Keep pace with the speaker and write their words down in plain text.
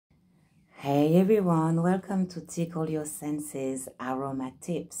Hey everyone, welcome to Tickle Your Senses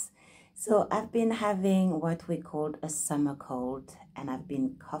Aromatips. So I've been having what we call a summer cold, and I've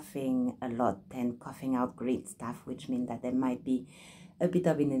been coughing a lot and coughing out great stuff, which means that there might be a bit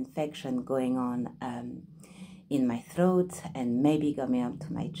of an infection going on in my throat and maybe coming up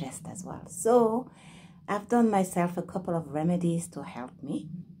to my chest as well. So I've done myself a couple of remedies to help me.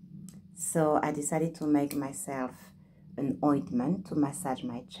 So I decided to make myself an ointment to massage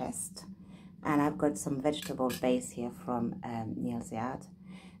my chest. And I've got some vegetable base here from Neil's Yard.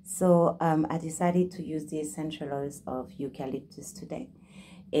 So I decided to use the essential oils of eucalyptus today.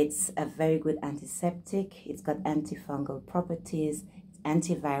 It's a very good antiseptic. It's got antifungal properties,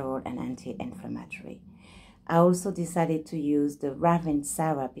 antiviral and anti-inflammatory. I also decided to use the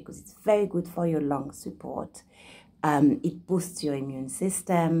Ravensara because it's very good for your lung support. It boosts your immune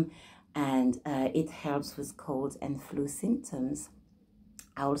system and it helps with colds and flu symptoms.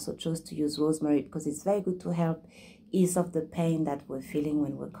 I also chose to use rosemary because it's very good to help ease off the pain that we're feeling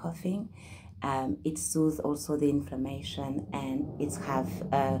when we're coughing. It soothes also the inflammation, and it has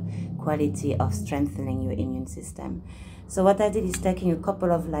a quality of strengthening your immune system. So what I did is taking a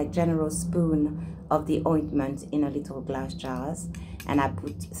couple of generous spoon of the ointment in a little glass jars, and I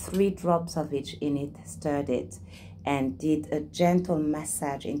put 3 drops of each in it, stirred it, and did a gentle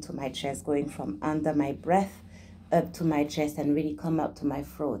massage into my chest, going from under my breath up to my chest and really come up to my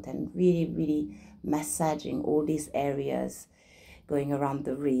throat, and really massaging all these areas, going around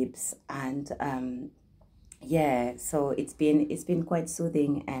the ribs. And yeah, so it's been quite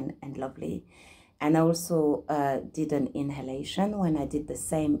soothing and lovely. And I also did an inhalation when I did the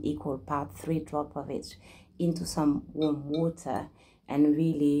same equal part, 3 drops of it into some warm water and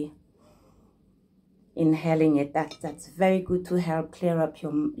really inhaling it. That's very good to help clear up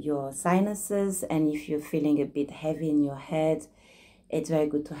your sinuses, and if you're feeling a bit heavy in your head, it's very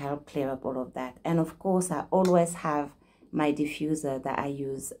good to help clear up all of that. And of course, I always have my diffuser that I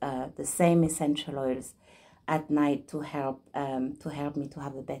use the same essential oils at night to help me to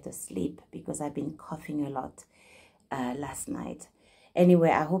have a better sleep, because I've been coughing a lot last night.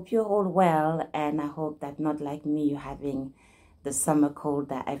 Anyway, I hope you're all well, and I hope that, not like me, you're having the summer cold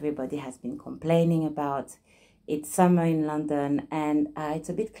that everybody has been complaining about. It's summer in London, and it's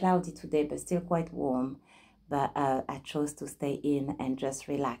a bit cloudy today, but still quite warm. But I chose to stay in and just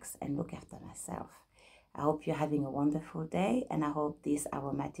relax and look after myself. I hope you're having a wonderful day, and I hope this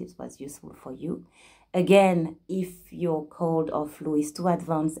Aromatips was useful for you. Again, if your cold or flu is too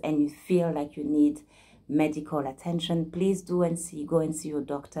advanced and you feel like you need medical attention, please go and see your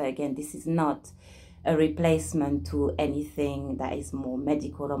doctor. Again, this is not a replacement to anything that is more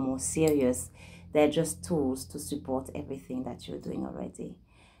medical or more serious. They're just tools to support everything that you're doing already.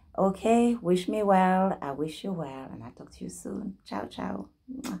 Okay, wish me well, I wish you well, and I'll talk to you soon. Ciao, ciao.